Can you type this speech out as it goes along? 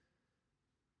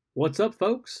What's up,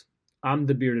 folks? I'm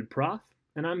the Bearded Prof,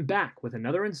 and I'm back with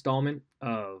another installment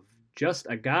of Just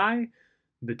a Guy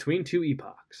Between Two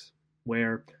Epochs,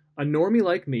 where a normie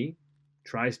like me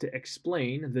tries to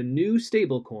explain the new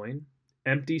stablecoin,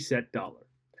 empty set dollar.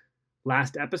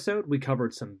 Last episode, we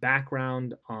covered some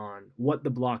background on what the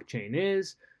blockchain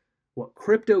is, what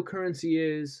cryptocurrency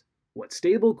is, what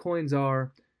stablecoins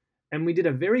are, and we did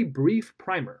a very brief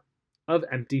primer of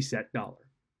empty set dollar.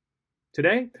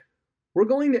 Today, we're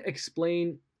going to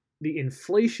explain the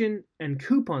inflation and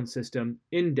coupon system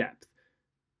in depth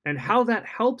and how that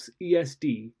helps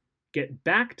ESD get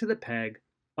back to the peg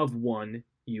of $1.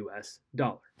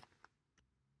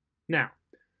 Now,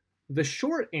 the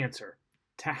short answer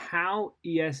to how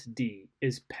ESD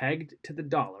is pegged to the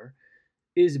dollar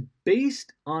is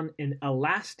based on an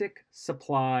elastic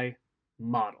supply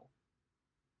model.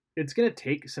 It's going to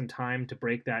take some time to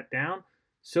break that down,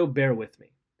 so bear with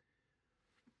me.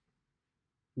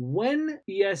 When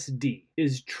ESD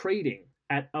is trading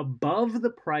at above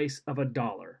the price of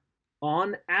 $1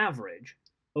 on average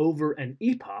over an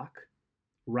epoch,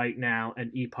 right now an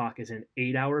epoch is an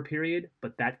 8-hour period,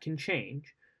 but that can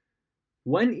change.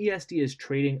 When ESD is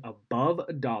trading above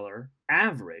 $1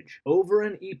 average over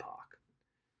an epoch,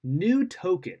 new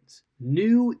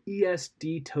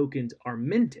ESD tokens are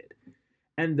minted,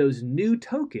 and those new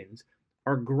tokens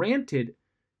are granted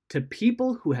to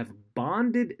people who have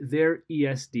bonded their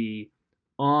ESD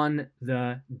on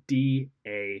the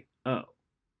DAO.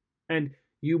 And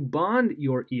you bond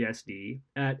your ESD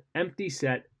at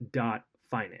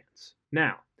emptyset.finance.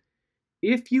 Now,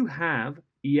 if you have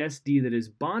ESD that is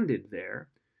bonded there,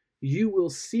 you will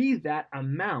see that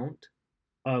amount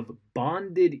of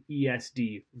bonded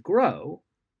ESD grow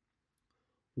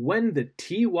when the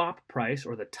TWAP price,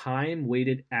 or the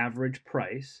time-weighted average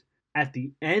price, at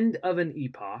the end of an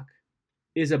epoch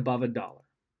is above $1.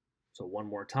 So one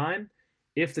more time,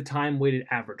 if the time-weighted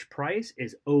average price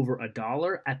is over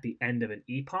 $1 at the end of an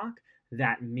epoch,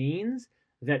 that means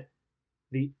that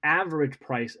the average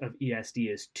price of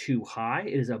ESD is too high,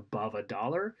 it is above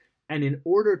 $1, and in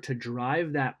order to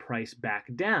drive that price back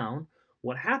down,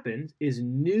 what happens is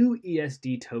new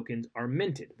ESD tokens are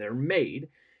minted, they're made,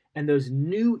 and those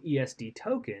new ESD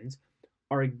tokens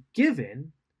are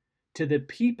given to the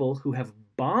people who have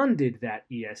bonded that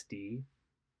ESD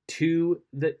to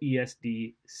the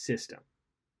ESD system.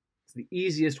 It's the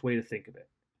easiest way to think of it.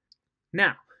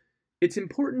 Now, it's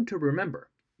important to remember,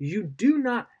 you do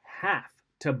not have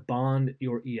to bond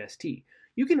your ESD.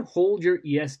 You can hold your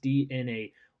ESD in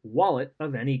a wallet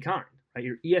of any kind. Right?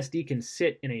 Your ESD can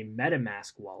sit in a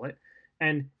MetaMask wallet,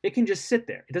 and it can just sit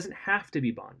there. It doesn't have to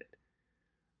be bonded.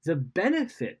 The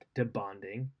benefit to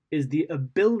bonding is the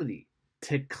ability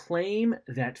to claim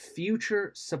that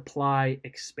future supply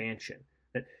expansion,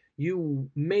 that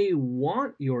you may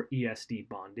want your ESD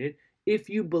bonded if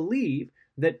you believe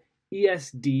that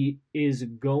ESD is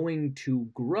going to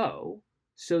grow,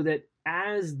 so that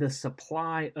as the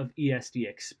supply of ESD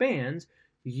expands,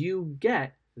 you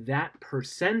get that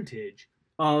percentage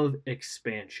of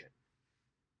expansion.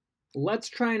 Let's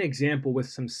try an example with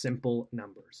some simple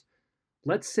numbers.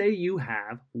 Let's say you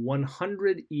have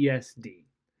 100 ESD.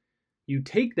 You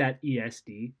take that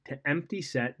ESD to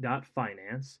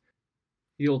emptyset.finance,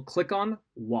 you'll click on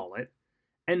Wallet,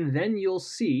 and then you'll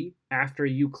see, after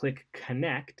you click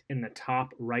Connect in the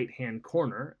top right-hand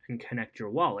corner and connect your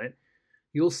wallet,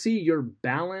 you'll see your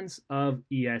balance of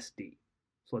ESD.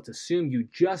 So let's assume you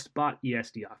just bought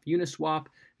ESD off Uniswap.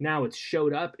 Now it's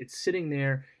showed up, it's sitting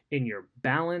there in your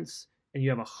balance, and you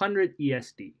have 100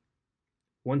 ESD.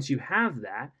 Once you have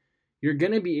that, you're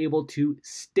going to be able to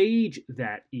stage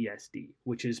that ESD,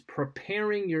 which is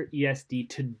preparing your ESD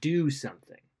to do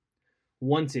something.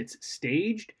 Once it's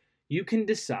staged, you can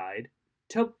decide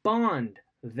to bond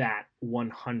that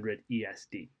 100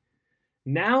 ESD.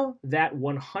 Now that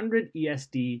 100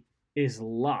 ESD is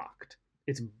locked.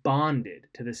 It's bonded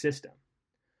to the system.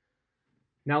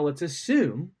 Now let's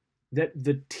assume that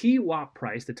the TWAP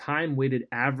price, the time-weighted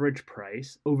average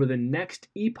price, over the next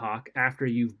epoch after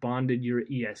you've bonded your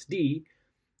ESD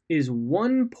is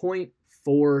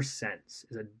 1.4 cents,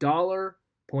 is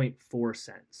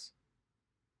 $1.04.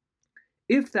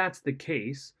 If that's the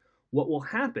case, what will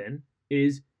happen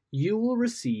is you will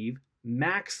receive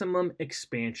maximum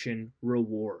expansion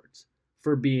rewards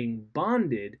for being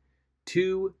bonded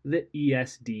to the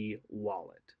ESD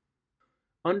wallet.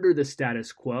 Under the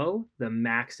status quo, the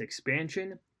max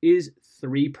expansion is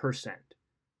 3%.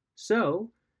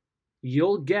 So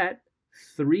you'll get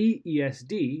 3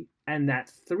 ESD, and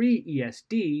that 3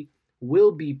 ESD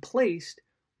will be placed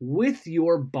with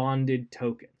your bonded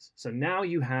tokens. So now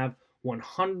you have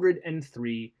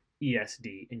 103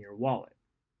 ESD in your wallet.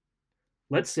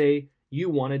 Let's say you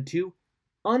wanted to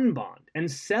unbond and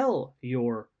sell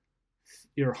your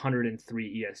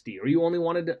 103 ESD, or you only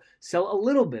wanted to sell a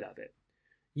little bit of it.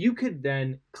 You could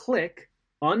then click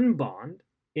unbond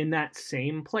in that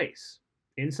same place.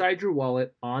 Inside your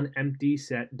wallet on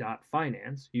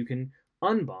emptyset.finance, you can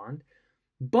unbond,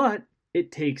 but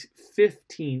it takes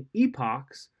 15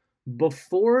 epochs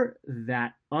before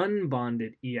that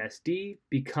unbonded ESD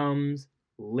becomes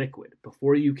liquid,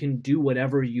 before you can do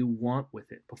whatever you want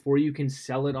with it, before you can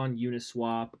sell it on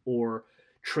Uniswap or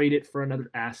trade it for another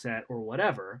asset or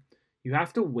whatever. You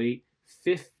have to wait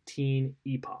 15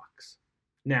 epochs.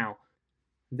 Now,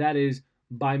 that is,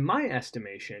 by my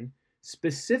estimation,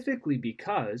 specifically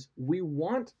because we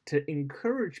want to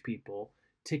encourage people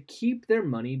to keep their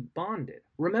money bonded.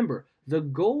 Remember, the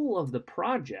goal of the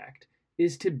project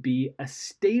is to be a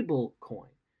stable coin.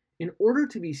 In order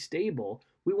to be stable,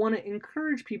 we want to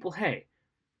encourage people, hey,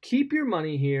 keep your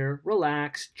money here,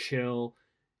 relax, chill.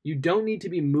 You don't need to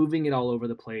be moving it all over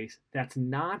the place. That's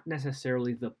not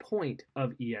necessarily the point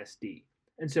of ESD.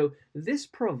 And so this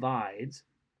provides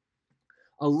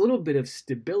a little bit of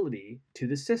stability to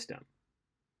the system.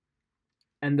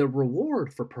 And the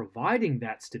reward for providing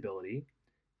that stability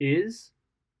is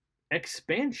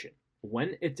expansion.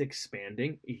 When it's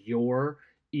expanding, your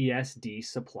ESD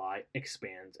supply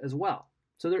expands as well.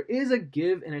 So there is a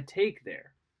give and a take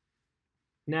there.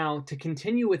 Now, to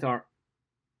continue with our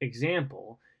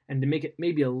example and to make it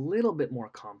maybe a little bit more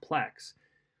complex,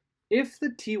 if the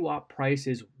TWAP price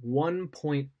is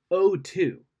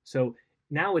 1.02, so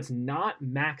now it's not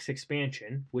max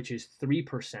expansion, which is 3%.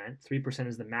 3%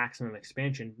 is the maximum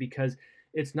expansion because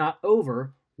it's not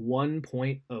over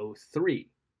 1.03.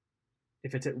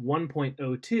 If it's at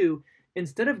 1.02,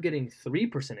 instead of getting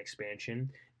 3%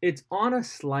 expansion, it's on a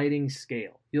sliding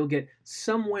scale. You'll get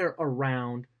somewhere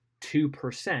around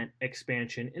 2%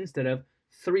 expansion instead of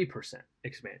 3%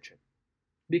 expansion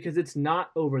because it's not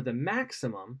over the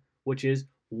maximum, which is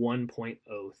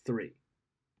 1.03.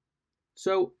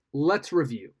 So let's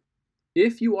review.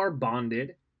 If you are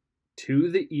bonded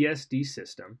to the ESD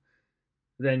system,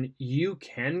 then you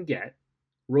can get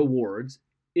rewards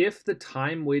if the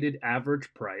time-weighted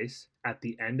average price at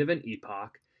the end of an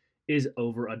epoch is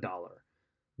over $1.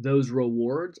 Those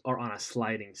rewards are on a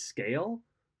sliding scale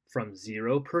from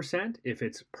 0% if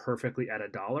it's perfectly at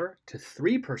 $1 to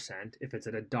 3% if it's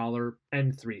at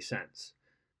 $1.03.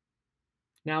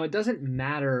 Now, it doesn't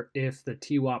matter if the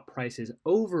TWAP price is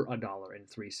over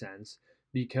 $1.03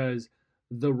 because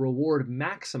the reward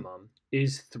maximum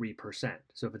is 3%.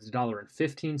 So if it's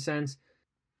 $1.15,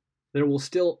 there will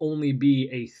still only be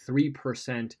a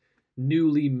 3%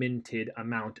 newly minted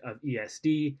amount of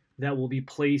ESD that will be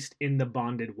placed in the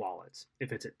bonded wallets.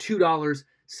 If it's at $2,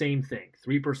 same thing,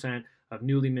 3% of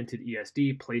newly minted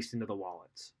ESD placed into the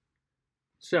wallets.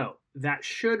 So that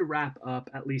should wrap up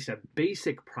at least a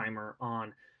basic primer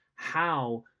on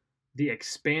how the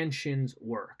expansions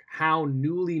work, how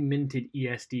newly minted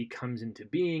ESD comes into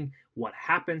being, what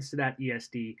happens to that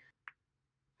ESD,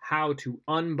 how to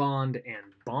unbond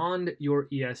and bond your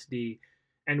ESD,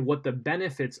 and what the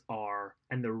benefits are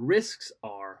and the risks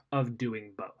are of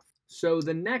doing both. So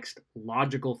the next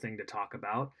logical thing to talk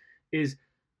about is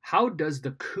how does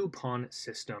the coupon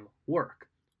system work?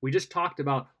 We just talked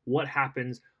about what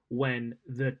happens when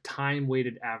the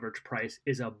time-weighted average price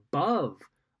is above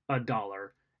 $1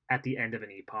 at the end of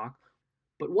an epoch.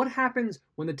 But what happens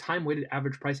when the time-weighted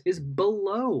average price is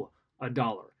below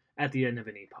 $1 at the end of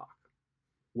an epoch?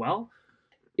 Well,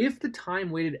 if the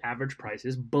time-weighted average price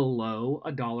is below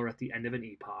 $1 at the end of an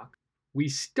epoch, we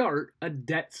start a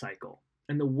debt cycle.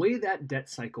 And the way that debt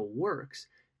cycle works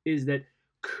is that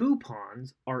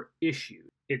coupons are issued.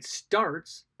 It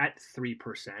starts at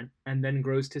 3% and then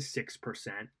grows to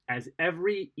 6% as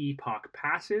every epoch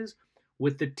passes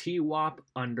with the TWAP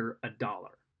under $1.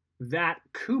 That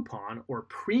coupon or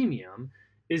premium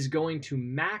is going to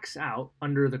max out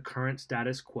under the current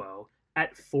status quo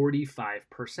at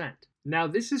 45%. Now,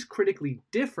 this is critically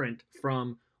different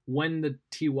from when the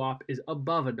TWAP is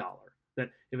above $1. That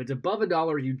if it's above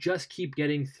 $1, you just keep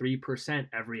getting 3%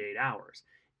 every 8 hours.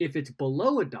 If it's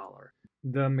below $1,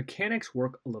 the mechanics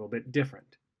work a little bit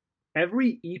different.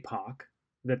 Every epoch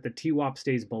that the TWAP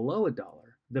stays below $1,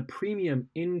 the premium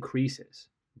increases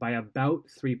by about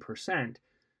 3%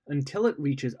 until it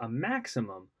reaches a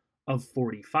maximum of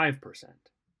 45%.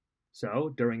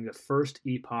 So during the first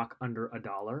epoch under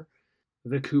 $1,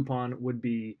 the coupon would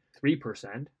be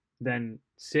 3%, then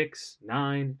 6,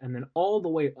 9, and then all the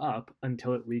way up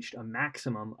until it reached a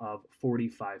maximum of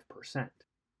 45%.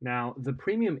 Now, the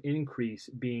premium increase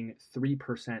being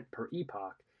 3% per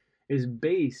epoch is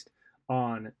based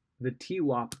on the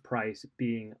TWAP price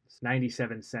being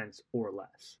 97 cents or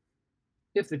less.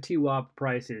 If the TWAP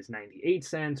price is 98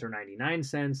 cents or 99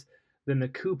 cents, then the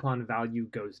coupon value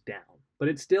goes down, but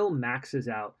it still maxes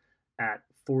out at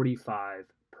 45%.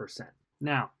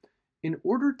 Now, in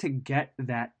order to get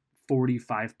that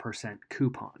 45%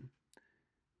 coupon,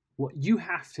 what you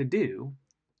have to do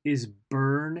is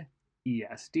burn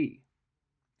ESD.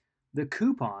 The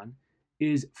coupon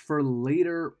is for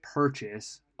later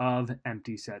purchase of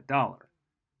empty set dollar.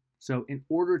 So in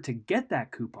order to get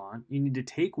that coupon, you need to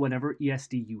take whatever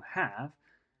ESD you have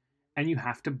and you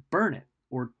have to burn it,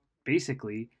 or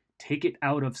basically take it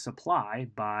out of supply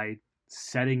by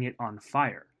setting it on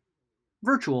fire.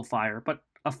 Virtual fire, but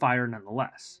a fire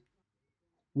nonetheless.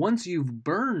 Once you've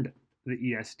burned the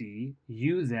ESD,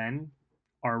 you then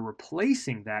are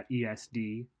replacing that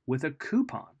ESD with a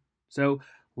coupon. So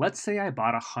let's say I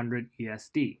bought 100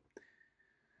 ESD.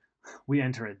 We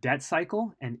enter a debt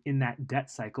cycle, and in that debt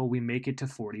cycle, we make it to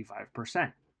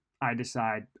 45%. I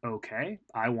decide, okay,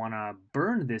 I want to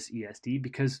burn this ESD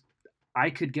because I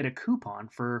could get a coupon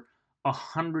for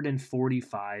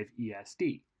 145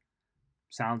 ESD.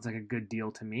 Sounds like a good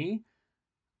deal to me.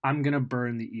 I'm going to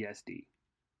burn the ESD.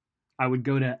 I would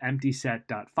go to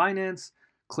emptyset.finance,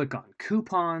 click on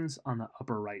coupons on the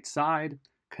upper right side,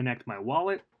 connect my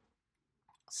wallet,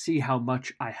 see how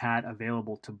much I had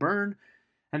available to burn,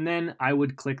 and then I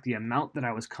would click the amount that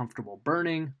I was comfortable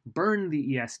burning, burn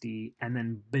the ESD, and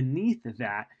then beneath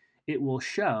that, it will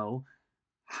show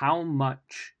how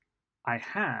much I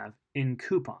have in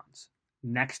coupons.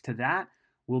 Next to that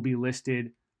will be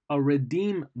listed a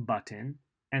redeem button,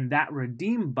 and that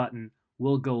redeem button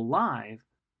will go live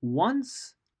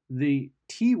once the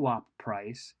TWAP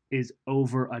price is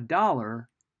over $1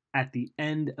 at the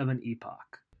end of an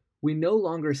epoch. We no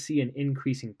longer see an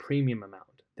increasing premium amount.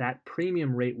 That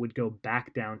premium rate would go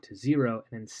back down to 0,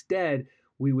 and instead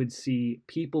we would see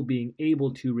people being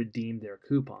able to redeem their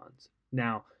coupons.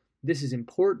 Now, this is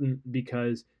important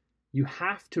because you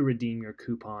have to redeem your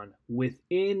coupon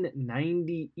within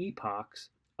 90 epochs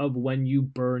of when you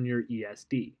burn your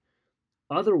ESD.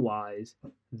 Otherwise,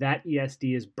 that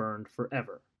ESD is burned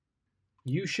forever.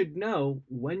 You should know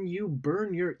when you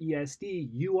burn your ESD,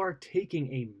 you are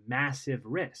taking a massive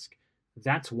risk.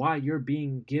 That's why you're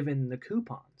being given the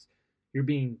coupons. You're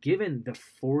being given the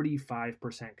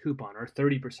 45% coupon or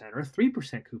 30% or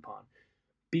 3% coupon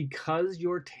because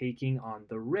you're taking on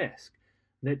the risk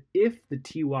that if the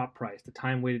TWAP price, the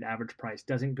time weighted average price,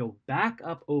 doesn't go back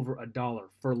up over $1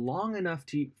 for long enough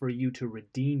for you to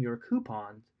redeem your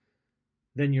coupons,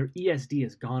 then your ESD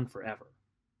is gone forever.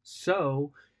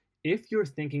 So if you're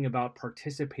thinking about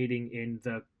participating in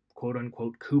the quote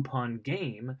unquote coupon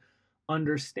game,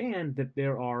 understand that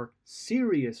there are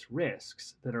serious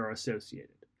risks that are associated.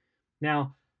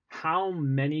 Now, how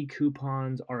many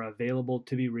coupons are available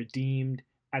to be redeemed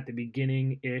at the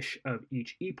beginning-ish of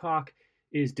each epoch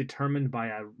is determined by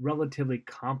a relatively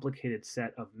complicated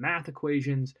set of math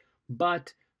equations,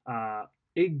 but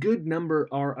a good number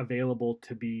are available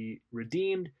to be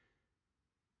redeemed.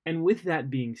 And with that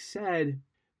being said,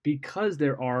 because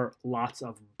there are lots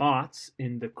of bots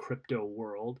in the crypto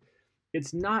world,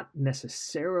 it's not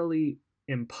necessarily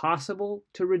impossible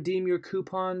to redeem your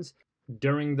coupons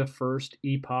during the first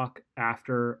epoch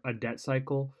after a debt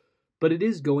cycle, but it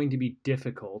is going to be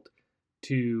difficult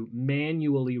to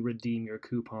manually redeem your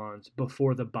coupons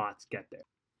before the bots get there.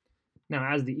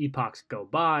 Now, as the epochs go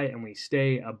by and we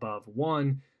stay above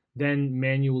 1, then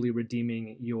manually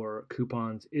redeeming your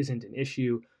coupons isn't an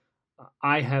issue.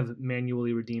 I have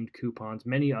manually redeemed coupons.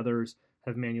 Many others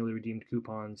have manually redeemed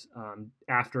coupons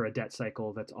after a debt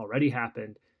cycle that's already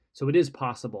happened. So it is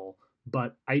possible,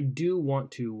 but I do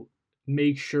want to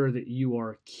make sure that you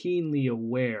are keenly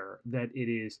aware that it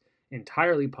is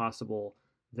entirely possible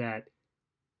that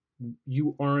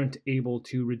you aren't able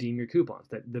to redeem your coupons,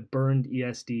 that the burned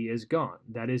ESD is gone.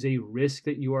 That is a risk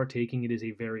that you are taking. It is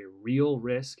a very real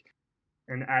risk.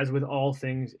 And as with all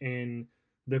things in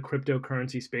the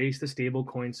cryptocurrency space, the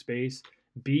stablecoin space,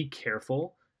 be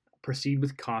careful, proceed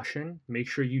with caution, make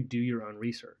sure you do your own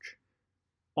research.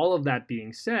 All of that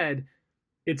being said,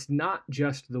 it's not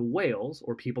just the whales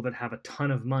or people that have a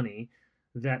ton of money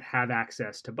that have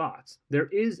access to bots. There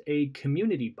is a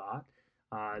community bot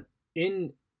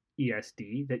in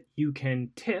ESD that you can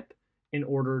tip in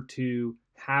order to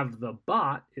have the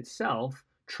bot itself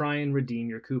try and redeem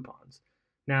your coupons.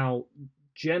 Now,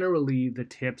 generally the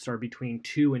tips are between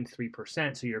 2 and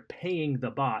 3%, so you're paying the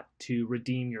bot to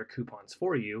redeem your coupons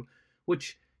for you,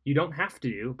 which you don't have to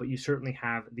do, but you certainly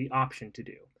have the option to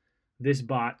do. This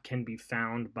bot can be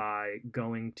found by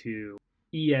going to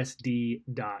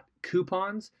esd.coupons,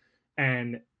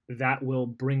 and that will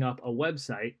bring up a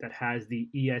website that has the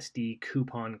ESD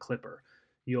coupon clipper.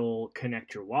 You'll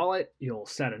connect your wallet, you'll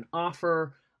set an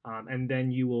offer, and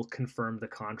then you will confirm the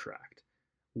contract.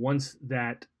 Once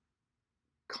that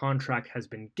contract has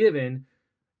been given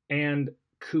and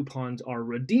coupons are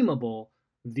redeemable,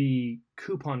 the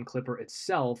coupon clipper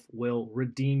itself will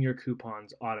redeem your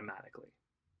coupons automatically.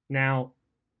 Now,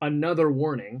 another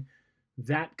warning,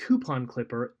 that coupon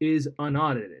clipper is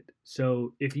unaudited.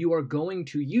 So if you are going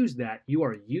to use that, you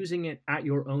are using it at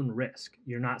your own risk.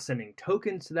 You're not sending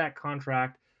tokens to that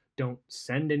contract. Don't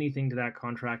send anything to that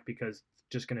contract because it's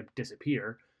just going to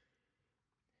disappear.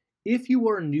 If you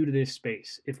are new to this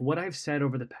space, if what I've said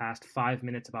over the past 5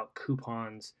 minutes about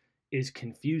coupons is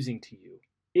confusing to you,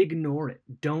 ignore it.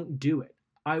 Don't do it.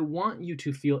 I want you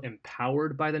to feel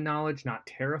empowered by the knowledge, not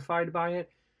terrified by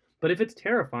it. But if it's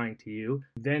terrifying to you,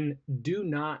 then do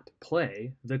not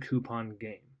play the coupon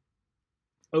game.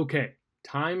 Okay,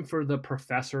 time for the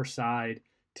professor side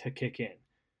to kick in.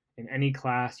 In any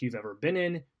class you've ever been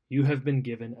in, you have been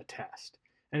given a test.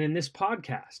 And in this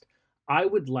podcast, I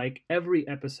would like every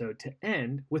episode to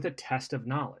end with a test of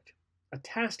knowledge. A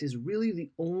test is really the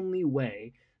only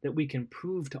way that we can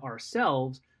prove to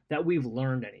ourselves that we've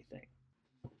learned anything.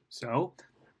 So,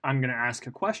 I'm going to ask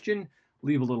a question,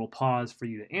 leave a little pause for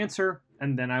you to answer,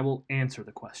 and then I will answer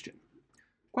the question.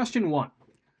 Question 1.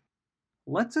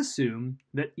 Let's assume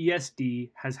that ESD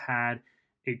has had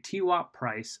a TWAP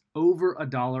price over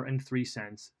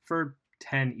 $1.03 for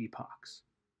 10 epochs.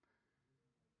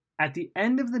 At the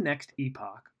end of the next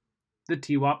epoch, the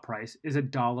TWAP price is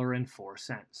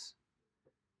 $1.04.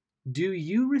 Do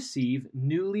you receive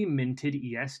newly minted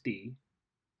ESD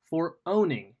for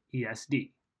owning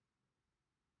ESD?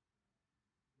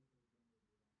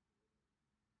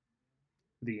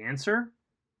 The answer?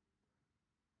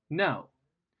 No.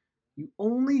 You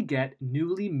only get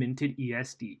newly minted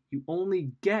ESD. You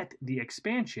only get the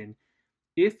expansion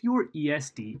if your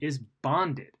ESD is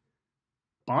bonded.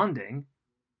 Bonding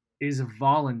is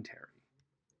voluntary.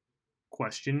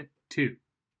 Question 2.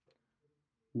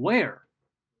 Where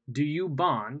do you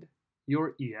bond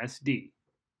your ESD?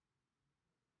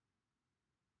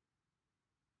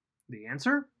 The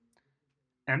answer?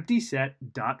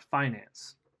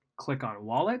 emptyset.finance. Click on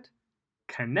Wallet,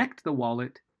 connect the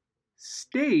wallet,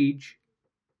 stage,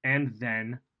 and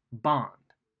then bond.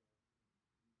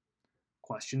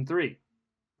 Question 3.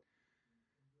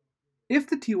 If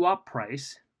the TWAP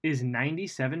price is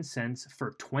 97 cents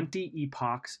for 20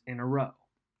 epochs in a row,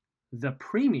 the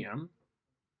premium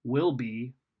will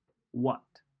be what?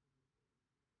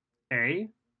 A,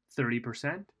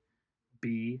 30%,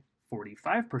 B,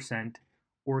 45%,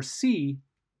 or C,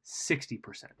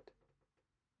 60%?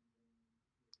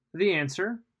 The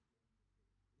answer?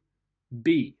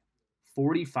 B,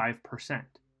 45%.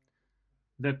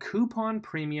 The coupon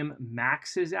premium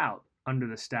maxes out under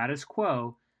the status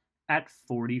quo at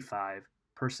 45%.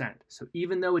 So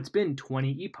even though it's been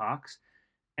 20 epochs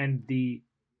and the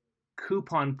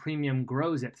coupon premium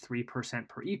grows at 3%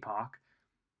 per epoch,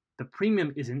 the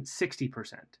premium isn't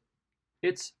 60%.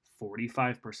 It's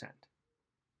 45%.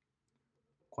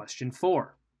 Question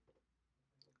 4.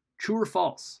 True or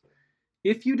false?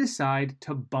 If you decide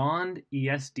to bond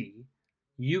ESD,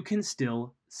 you can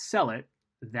still sell it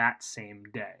that same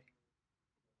day.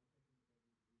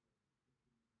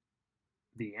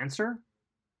 The answer?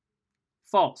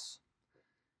 False.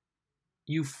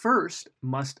 You first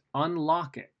must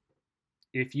unlock it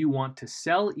if you want to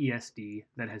sell ESD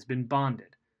that has been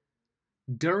bonded.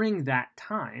 During that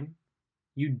time,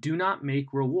 you do not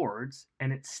make rewards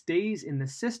and it stays in the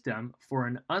system for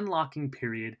an unlocking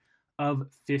period of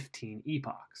 15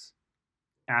 epochs.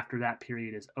 After that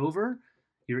period is over,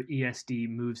 your ESD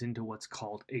moves into what's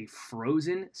called a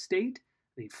frozen state.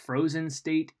 The frozen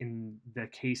state in the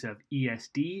case of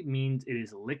ESD means it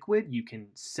is liquid. You can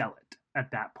sell it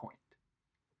at that point.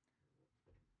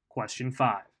 Question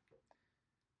 5.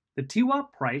 The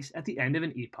TWAP price at the end of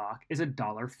an epoch is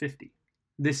 $1.50.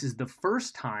 This is the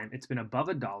first time it's been above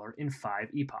 $1 in 5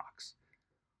 epochs.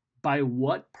 By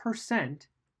what percent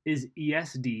is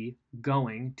ESD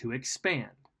going to expand?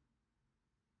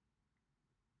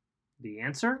 The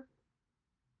answer?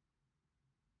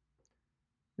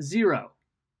 0.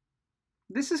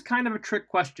 This is kind of a trick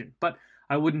question, but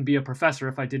I wouldn't be a professor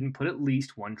if I didn't put at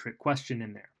least one trick question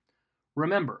in there.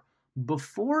 Remember,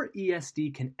 before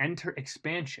ESD can enter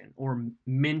expansion or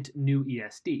mint new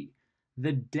ESD,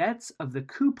 the debts of the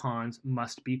coupons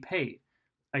must be paid.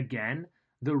 Again,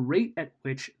 the rate at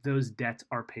which those debts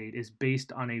are paid is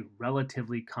based on a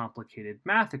relatively complicated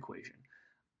math equation.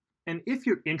 And if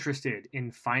you're interested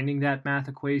in finding that math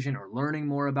equation or learning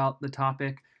more about the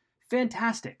topic,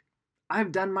 fantastic.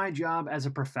 I've done my job as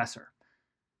a professor.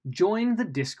 Join the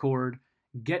Discord,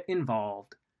 get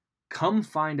involved, come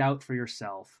find out for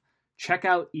yourself, check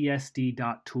out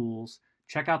esd.tools,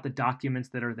 check out the documents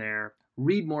that are there,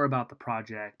 read more about the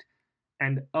project,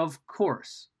 and of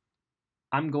course,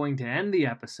 I'm going to end the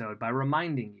episode by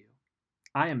reminding you,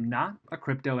 I am not a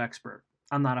crypto expert.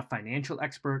 I'm not a financial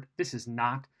expert. This is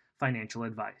not financial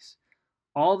advice.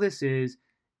 All this is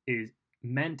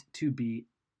meant to be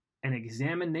an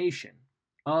examination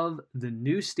of the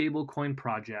new stablecoin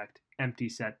project, Empty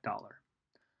Set Dollar.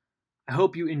 I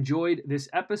hope you enjoyed this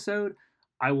episode.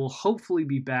 I will hopefully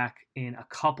be back in a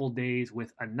couple days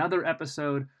with another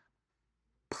episode.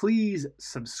 Please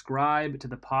subscribe to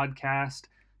the podcast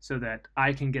so that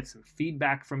I can get some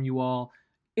feedback from you all.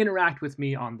 Interact with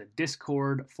me on the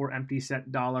Discord for Empty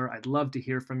Set Dollar. I'd love to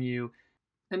hear from you.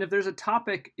 And if there's a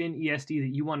topic in ESD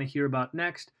that you want to hear about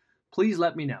next, please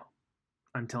let me know.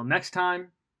 Until next time,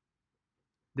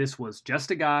 this was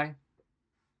just a guy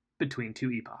between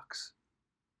two epochs.